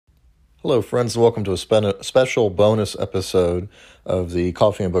Hello, friends, and welcome to a special bonus episode of the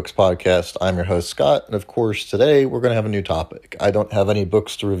Coffee and Books podcast. I'm your host, Scott, and of course, today we're going to have a new topic. I don't have any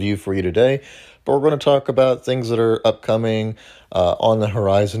books to review for you today, but we're going to talk about things that are upcoming, on the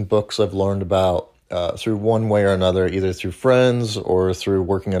horizon, books I've learned about through one way or another, either through friends or through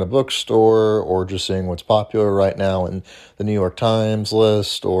working at a bookstore or just seeing what's popular right now in the New York Times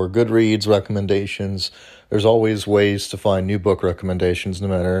list or Goodreads recommendations. There's always ways to find new book recommendations no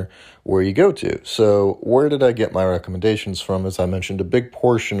matter where you go to. So where did I get my recommendations from? As I mentioned, a big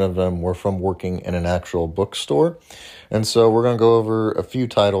portion of them were from working in an actual bookstore. And so we're going to go over a few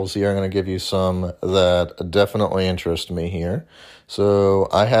titles here. I'm going to give you some that definitely interest me here. So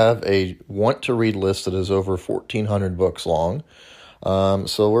I have a want to read list that is over 1,400 books long.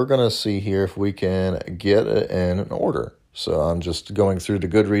 So we're going to see here if we can get it in an order. So I'm just going through the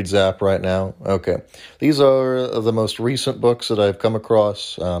Goodreads app right now. Okay, these are the most recent books that I've come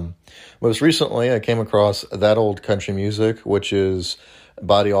across. Most recently, I came across That Old Country Music, which is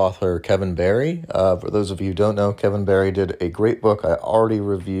by the author Kevin Barry. For those of you who don't know, Kevin Barry did a great book I already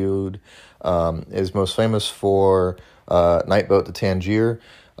reviewed. Is most famous for Night Boat to Tangier.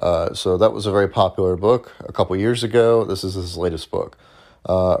 So that was a very popular book a couple years ago. This is his latest book.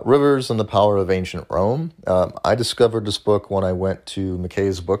 Rivers and the Power of Ancient Rome. I discovered this book when I went to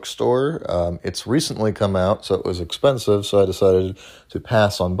McKay's bookstore. It's recently come out, so it was expensive, so I decided to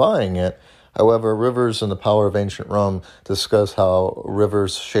pass on buying it. However, Rivers and the Power of Ancient Rome discuss how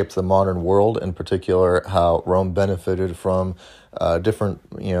rivers shaped the modern world, in particular how Rome benefited from different,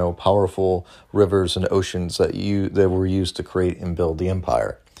 powerful rivers and oceans that were used to create and build the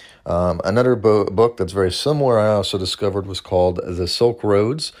empire. Another book that's very similar I also discovered was called The Silk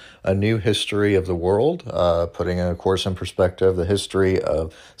Roads, A New History of the World, putting, of course, in perspective the history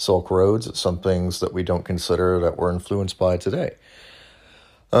of Silk Roads, some things that we don't consider that we're influenced by today.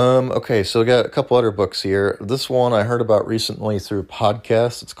 Okay, so we got a couple other books here. This one I heard about recently through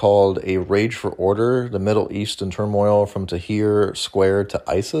podcasts. It's called A Rage for Order, The Middle East in Turmoil from Tahrir Square to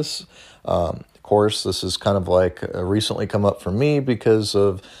ISIS. Of course, this is kind of like recently come up for me because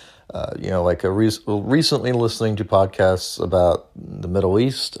of recently listening to podcasts about the Middle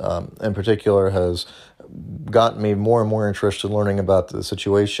East, in particular, has gotten me more and more interested in learning about the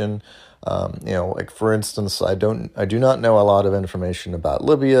situation. For instance, I do not know a lot of information about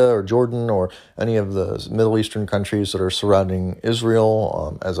Libya or Jordan or any of the Middle Eastern countries that are surrounding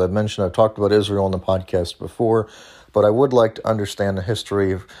Israel. As I've mentioned, I've talked about Israel on the podcast before, but I would like to understand the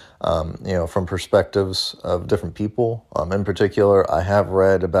history from perspectives of different people. In particular, I have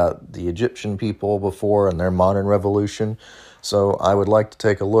read about the Egyptian people before and their modern revolution. So I would like to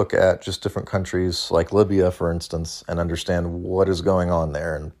take a look at just different countries like Libya, for instance, and understand what is going on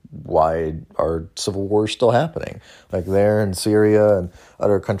there and why are civil wars still happening, like there in Syria and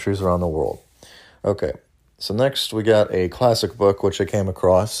other countries around the world. Okay, so next we got a classic book which I came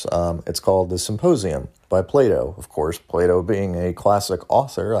across. It's called The Symposium by Plato. Of course, Plato being a classic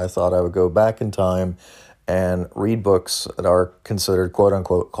author, I thought I would go back in time and read books that are considered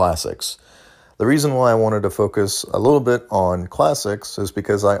quote-unquote classics. The reason why I wanted to focus a little bit on classics is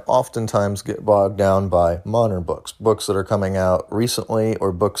because I oftentimes get bogged down by modern books, books that are coming out recently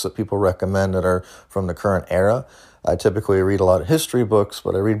or books that people recommend that are from the current era. I typically read a lot of history books,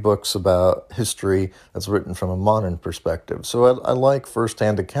 but I read books about history that's written from a modern perspective. So I like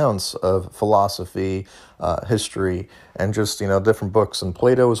firsthand accounts of philosophy, history, and just, different books. And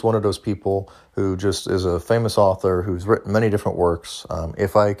Plato is one of those people who just is a famous author who's written many different works.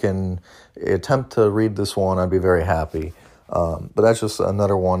 If I can attempt to read this one, I'd be very happy. But that's just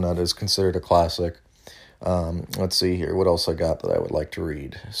another one that is considered a classic. Let's see here. What else I got that I would like to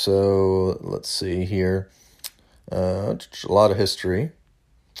read? So let's see here. A lot of history.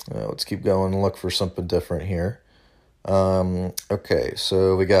 Let's keep going and look for something different here. Okay,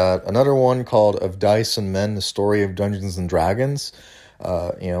 so we got another one called Of Dice and Men, The Story of Dungeons and Dragons.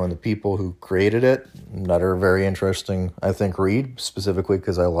 And the people who created it. Another very interesting, I think, read, specifically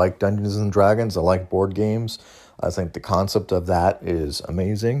because I like Dungeons and Dragons. I like board games. I think the concept of that is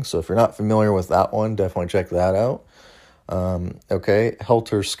amazing. So if you're not familiar with that one, definitely check that out.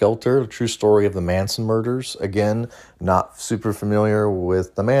 Helter Skelter, The True Story of the Manson Murders. Again, not super familiar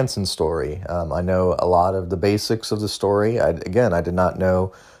with the Manson story. I know a lot of the basics of the story. I did not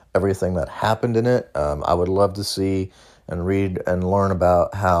know everything that happened in it. I would love to see and read and learn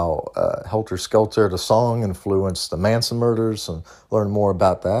about how Helter Skelter, the song, influenced the Manson murders and learn more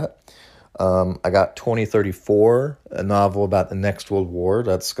about that. I got 2034, a novel about the next World War.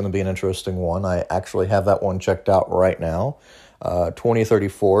 That's going to be an interesting one. I actually have that one checked out right now.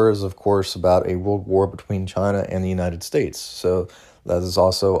 2034 is, of course, about a world war between China and the United States. So That is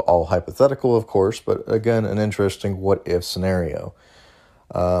also all hypothetical, of course, but again, an interesting what-if scenario.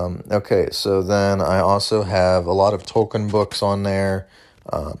 Okay, so then I also have a lot of Tolkien books on there,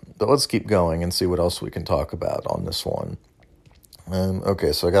 but let's keep going and see what else we can talk about on this one.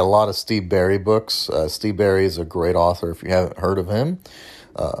 Okay, so I got a lot of Steve Berry books. Steve Berry is a great author if you haven't heard of him.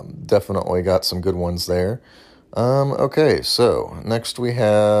 Definitely got some good ones there. Okay, so next we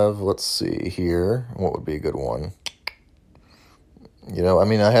have, let's see here, what would be a good one?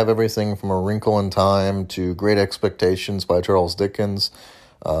 I have everything from A Wrinkle in Time to Great Expectations by Charles Dickens.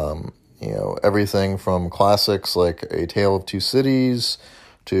 Everything from classics like A Tale of Two Cities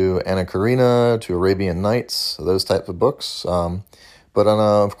to Anna Karenina to Arabian Nights, those types of books. But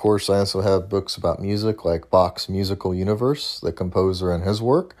of course, I also have books about music like Bach's Musical Universe, the composer and his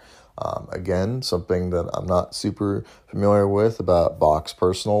work. Again, something that I'm not super familiar with about Bach's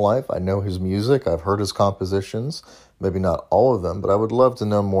personal life. I know his music. I've heard his compositions, maybe not all of them, but I would love to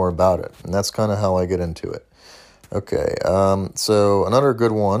know more about it. And that's kind of how I get into it. Okay, so another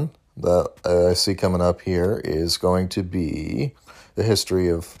good one that I see coming up here is going to be the history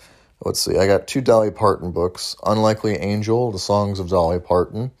of, let's see, I got 2 Dolly Parton books, Unlikely Angel, The Songs of Dolly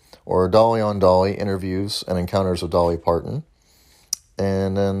Parton, or Dolly on Dolly, Interviews and Encounters of Dolly Parton.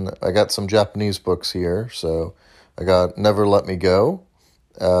 And then I got some Japanese books here. So I got Never Let Me Go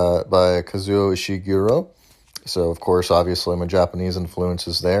by Kazuo Ishiguro. So, of course, obviously my Japanese influence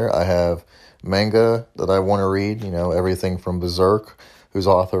is there. I have manga that I want to read, everything from Berserk, whose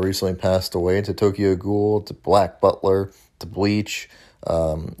author recently passed away, to Tokyo Ghoul, to Black Butler, to Bleach,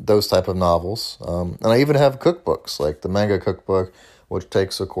 those type of novels. And I even have cookbooks, like the manga cookbook, which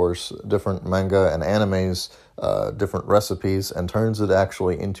takes, of course, different manga and animes, different recipes, and turns it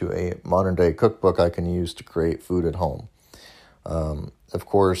actually into a modern-day cookbook I can use to create food at home. Of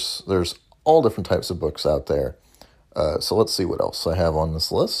course, there's all different types of books out there. So let's see what else I have on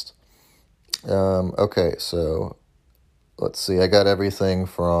this list. Okay, so let's see. I got everything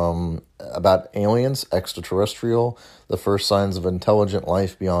from about aliens, extraterrestrial, the first signs of intelligent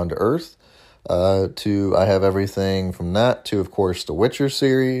life beyond Earth, to I have everything from that to, of course, the Witcher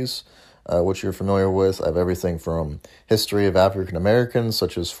series, which you're familiar with. I have everything from history of African Americans,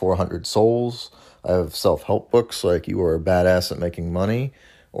 such as 400 Souls. I have self-help books like You Are a Badass at Making Money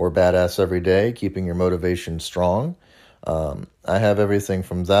or Badass Every Day, Keeping Your Motivation Strong. I have everything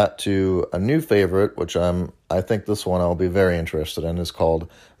from that to a new favorite, which I think this one I'll be very interested in, is called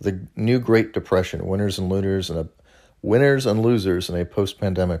The New Great Depression, Winners and Losers in a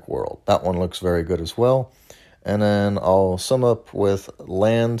Post-Pandemic World. That one looks very good as well. And then I'll sum up with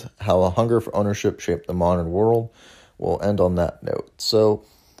Land, How a Hunger for Ownership Shaped the Modern World. We'll end on that note. So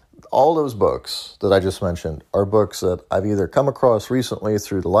all those books that I just mentioned are books that I've either come across recently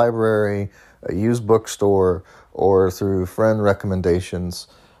through the library, a used bookstore, or through friend recommendations.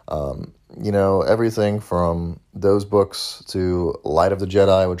 Everything from those books to Light of the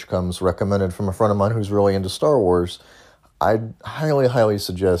Jedi, which comes recommended from a friend of mine who's really into Star Wars. I'd highly, highly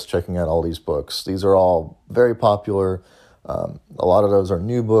suggest checking out all these books. These are all very popular. A lot of those are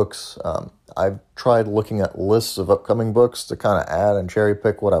new books. I've tried looking at lists of upcoming books to kind of add and cherry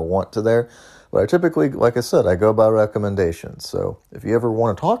pick what I want to there. But I typically, like I said, I go by recommendations. So if you ever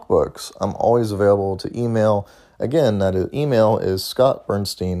want to talk books, I'm always available to email. Again, email is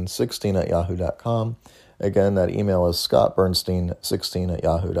scottbernstein16@yahoo.com. Again, that email is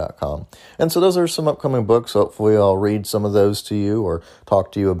scottbernstein16@yahoo.com. And so those are some upcoming books. Hopefully I'll read some of those to you or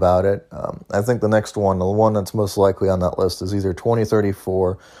talk to you about it. I think the next one, the one that's most likely on that list, is either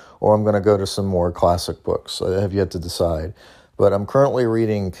 2034 or I'm going to go to some more classic books. I have yet to decide. But I'm currently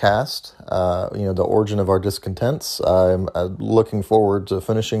reading Caste, The Origin of Our Discontents. I'm looking forward to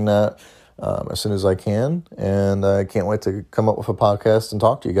finishing that as soon as I can, and I can't wait to come up with a podcast and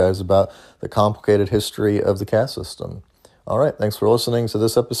talk to you guys about the complicated history of the caste system. All right, thanks for listening to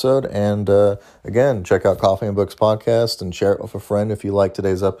this episode, and again, check out Coffee and Books Podcast and share it with a friend if you like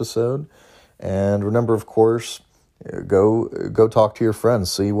today's episode. And remember, of course, go talk to your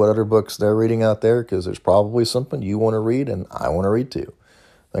friends, see what other books they're reading out there, because there's probably something you want to read and I want to read too.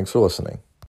 Thanks for listening.